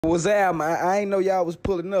What's that, man? I ain't know y'all was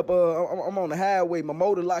pulling up. I'm on the highway. My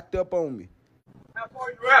motor locked up on me. How far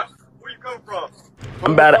you out? Where you come from?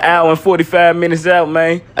 I'm about an hour and 45 minutes out,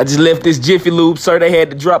 man. I just left this Jiffy Lube, sir. They had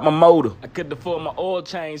to drop my motor. I couldn't afford my oil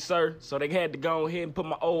change, sir. So they had to go ahead and put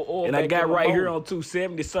my old oil and back I got right here on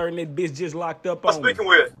 270, sir, and that bitch just locked up on me. Speaking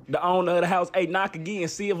with? The owner of the house. Hey, knock again.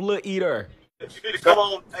 See if Lil Eater. You need to come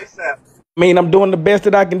on ASAP. I mean, I'm doing the best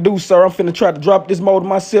that I can do, sir. I'm finna try to drop this motor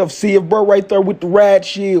myself. See if bro right there with the ride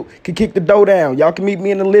shield can kick the door down. Y'all can meet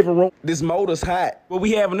me in the living room. This motor's hot. What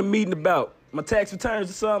we having a meeting about? My tax returns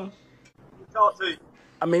or something? Talk to you.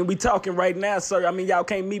 I mean, we talking right now, sir. I mean, y'all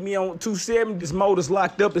can't meet me on 270. This motor's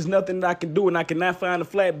locked up. There's nothing that I can do, and I cannot find a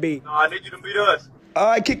flatbed. No, I need you to meet us. All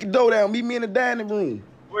right, kick the door down. Meet me in the dining room.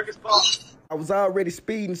 Quick as possible. I was already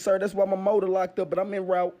speeding, sir. That's why my motor locked up, but I'm en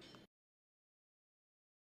route.